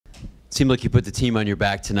Seemed like you put the team on your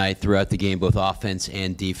back tonight throughout the game, both offense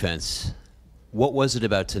and defense. What was it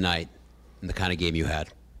about tonight and the kind of game you had?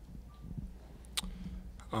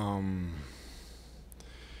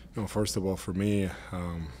 First of all, for me,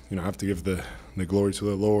 I have to give the glory to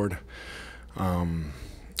the Lord.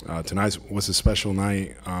 Tonight was a special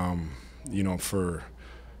night, for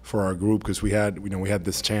our group, because we had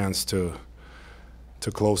this chance to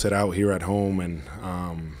close it out here at home, and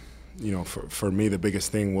for me the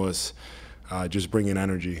biggest thing was just bringing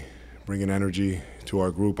energy to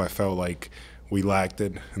our group. I felt like we lacked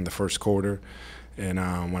it in the first quarter, and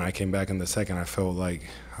when I came back in the second, I felt like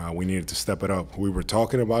we needed to step it up. We were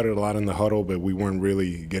talking about it a lot in the huddle, but we weren't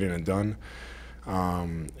really getting it done.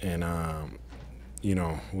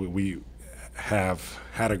 We have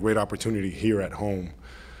had a great opportunity here at home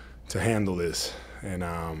to handle this, and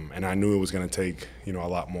I knew it was going to take a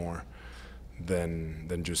lot more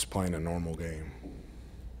than just playing a normal game.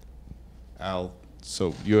 Al,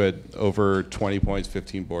 so you had over 20 points,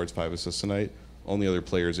 15 boards, 5 assists tonight. Only other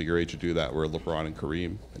players at your age to do that were LeBron and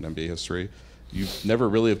Kareem in NBA history. You never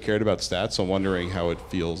really have cared about stats, so I'm wondering how it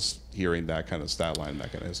feels hearing that kind of stat line,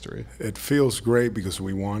 that kind of history. It feels great because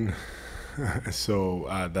we won. So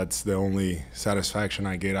that's the only satisfaction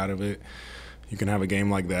I get out of it. You can have a game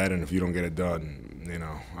like that, and if you don't get it done,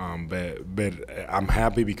 but I'm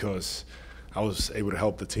happy because I was able to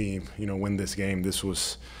help the team, win this game. This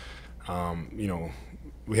was,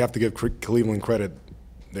 we have to give Cleveland credit.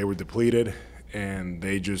 They were depleted, and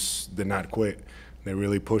they just did not quit. They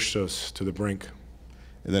really pushed us to the brink.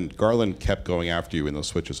 And then Garland kept going after you in those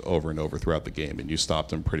switches over and over throughout the game, and you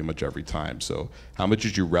stopped him pretty much every time. So how much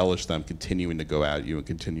did you relish them continuing to go at you and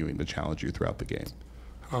continuing to challenge you throughout the game?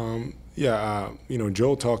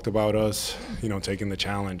 Joe talked about us, taking the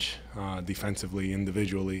challenge defensively,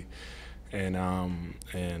 individually, and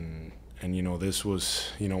this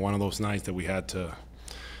was, one of those nights that we had to,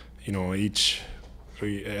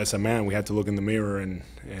 as a man, we had to look in the mirror and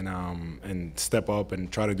step up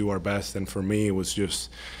and try to do our best. And for me, it was just,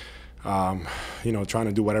 trying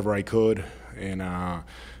to do whatever I could and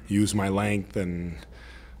use my length and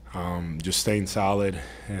just staying solid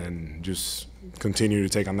and just continue to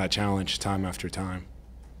take on that challenge time after time.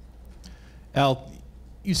 Al,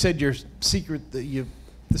 you said your secret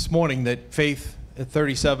this morning that faith at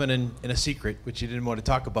 37 and a secret, which you didn't want to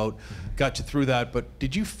talk about, got you through that. But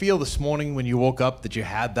did you feel this morning when you woke up that you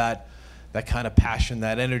had that kind of passion,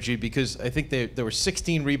 that energy? Because I think there were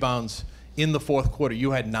 16 rebounds in the fourth quarter.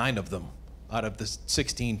 You had 9 of them out of the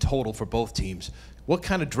 16 total for both teams. What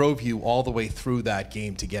kind of drove you all the way through that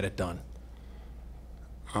game to get it done?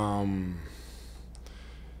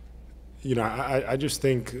 I just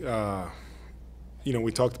think,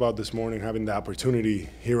 we talked about this morning having the opportunity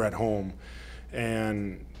here at home.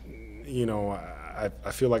 And, I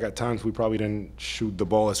feel like at times we probably didn't shoot the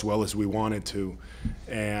ball as well as we wanted to.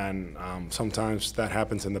 And sometimes that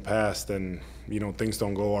happens in the past and, things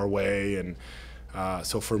don't go our way. And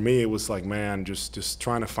so for me, it was like, man, just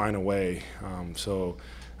trying to find a way.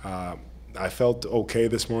 I felt okay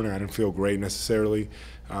this morning. I didn't feel great necessarily.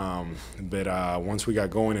 But once we got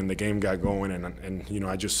going and the game got going and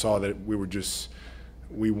I just saw that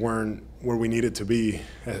we weren't where we needed to be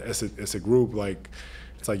as a group. Like,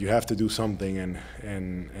 it's like you have to do something, and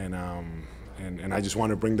I just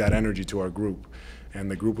want to bring that energy to our group,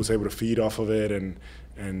 and the group was able to feed off of it,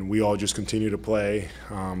 and we all just continue to play.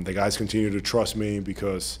 The guys continue to trust me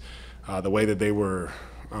because the way that they were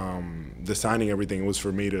designing everything was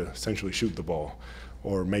for me to essentially shoot the ball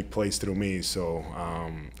or make plays through me. So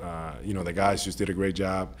the guys just did a great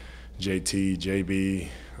job. JT, JB,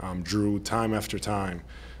 Drew, time after time,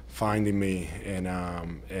 finding me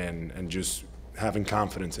and just having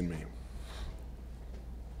confidence in me.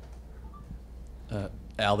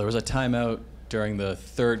 Al, there was a timeout during the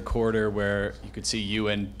third quarter where you could see you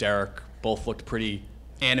and Derek both looked pretty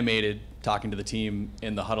animated talking to the team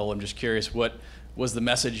in the huddle. I'm just curious, what was the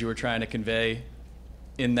message you were trying to convey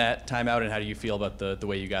in that timeout, and how do you feel about the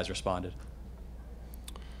way you guys responded?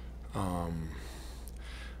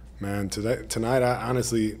 Man, tonight,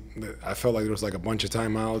 I felt like there was like a bunch of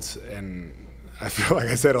timeouts, and I feel like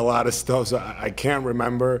I said a lot of stuff, so I can't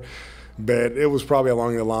remember. But it was probably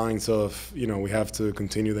along the lines of, we have to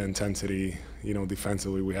continue the intensity,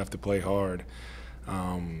 defensively. We have to play hard.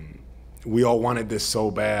 We all wanted this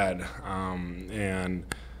so bad, and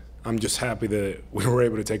I'm just happy that we were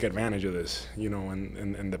able to take advantage of this.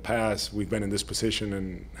 In the past, we've been in this position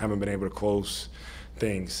and haven't been able to close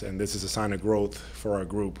things, and this is a sign of growth for our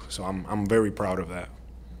group. So I'm very proud of that.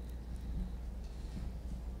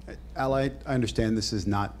 Al, I understand this is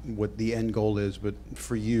not what the end goal is, but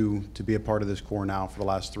for you to be a part of this core now for the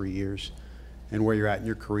last 3 years and where you're at in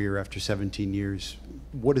your career after 17 years,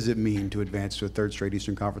 what does it mean to advance to a third straight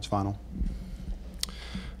Eastern Conference final?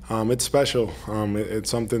 It's special. It's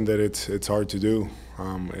something that it's hard to do.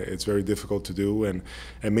 It's very difficult to do, and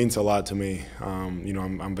it means a lot to me.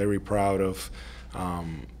 I'm very proud of,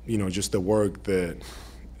 just the work that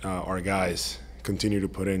our guys continue to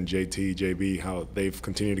put in, JT, JB, how they've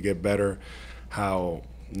continued to get better, how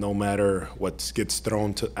no matter what gets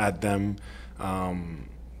thrown at them,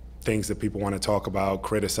 things that people want to talk about,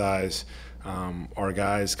 criticize, our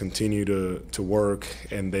guys continue to work,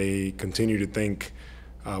 and they continue to think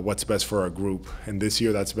what's best for our group. And this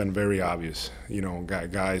year that's been very obvious.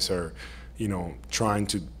 Guys are, trying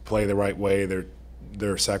to play the right way.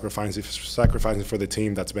 They're sacrificing for the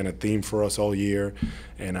team. That's been a theme for us all year,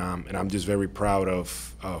 and I'm just very proud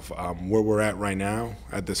of where we're at right now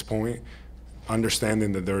at this point,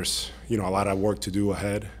 understanding that there's a lot of work to do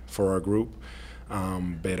ahead for our group.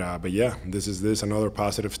 But yeah, this is another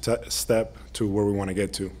positive step to where we want to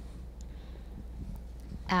get to.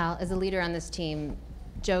 Al, as a leader on this team,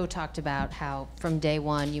 Joe talked about how from day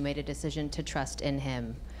one you made a decision to trust in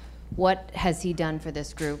him. What has he done for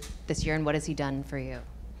this group this year, and what has he done for you?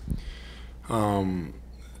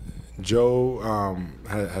 Joe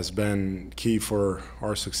has been key for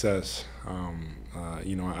our success.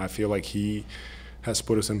 I feel like he has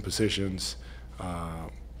put us in positions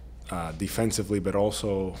defensively, but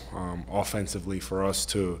also offensively, for us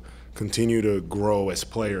to continue to grow as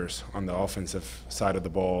players on the offensive side of the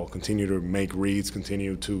ball, continue to make reads,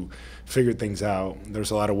 continue to figure things out.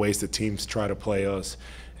 There's a lot of ways that teams try to play us,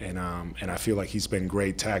 and I feel like he's been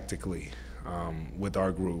great tactically with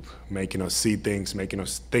our group, making us see things, making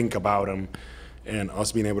us think about them, and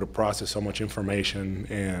us being able to process so much information.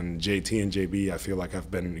 And JT and JB, I feel like, have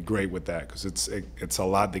been great with that, because it's a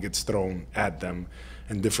lot that gets thrown at them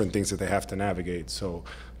and different things that they have to navigate. So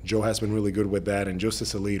Joe has been really good with that, and just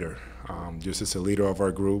as a leader of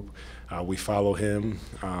our group, we follow him.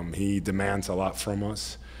 He demands a lot from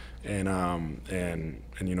us, and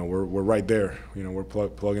we're right there. We're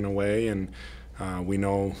plugging away, and we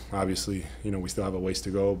know, obviously, we still have a ways to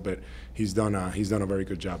go, but he's done a very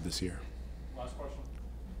good job this year. Last question.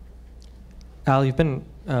 Al, you've been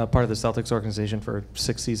part of the Celtics organization for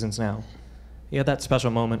 6 seasons now. You had that special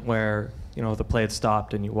moment where the play had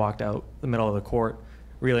stopped and you walked out the middle of the court,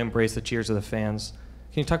 really embraced the cheers of the fans.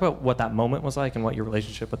 Can you talk about what that moment was like and what your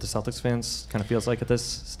relationship with the Celtics fans kind of feels like at this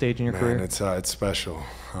stage in your career? It's special.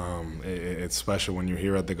 It's special when you're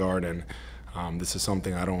here at the Garden. This is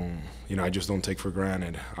something I just don't take for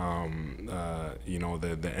granted.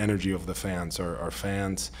 The energy of the fans. Our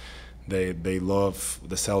fans, they love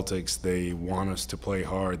the Celtics. They want us to play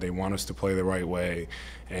hard. They want us to play the right way.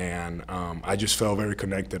 And I just felt very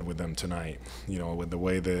connected with them tonight. With the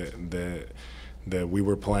way that we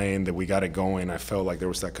were playing, that we got it going. I felt like there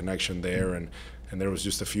was that connection there, and there was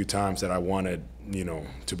just a few times that I wanted,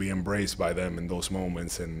 to be embraced by them in those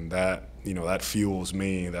moments, and that fuels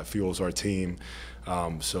me, that fuels our team.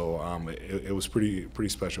 It was pretty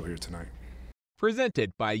special here tonight.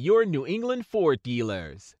 Presented by your New England Ford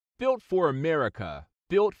dealers. Built for America.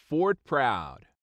 Built Ford proud.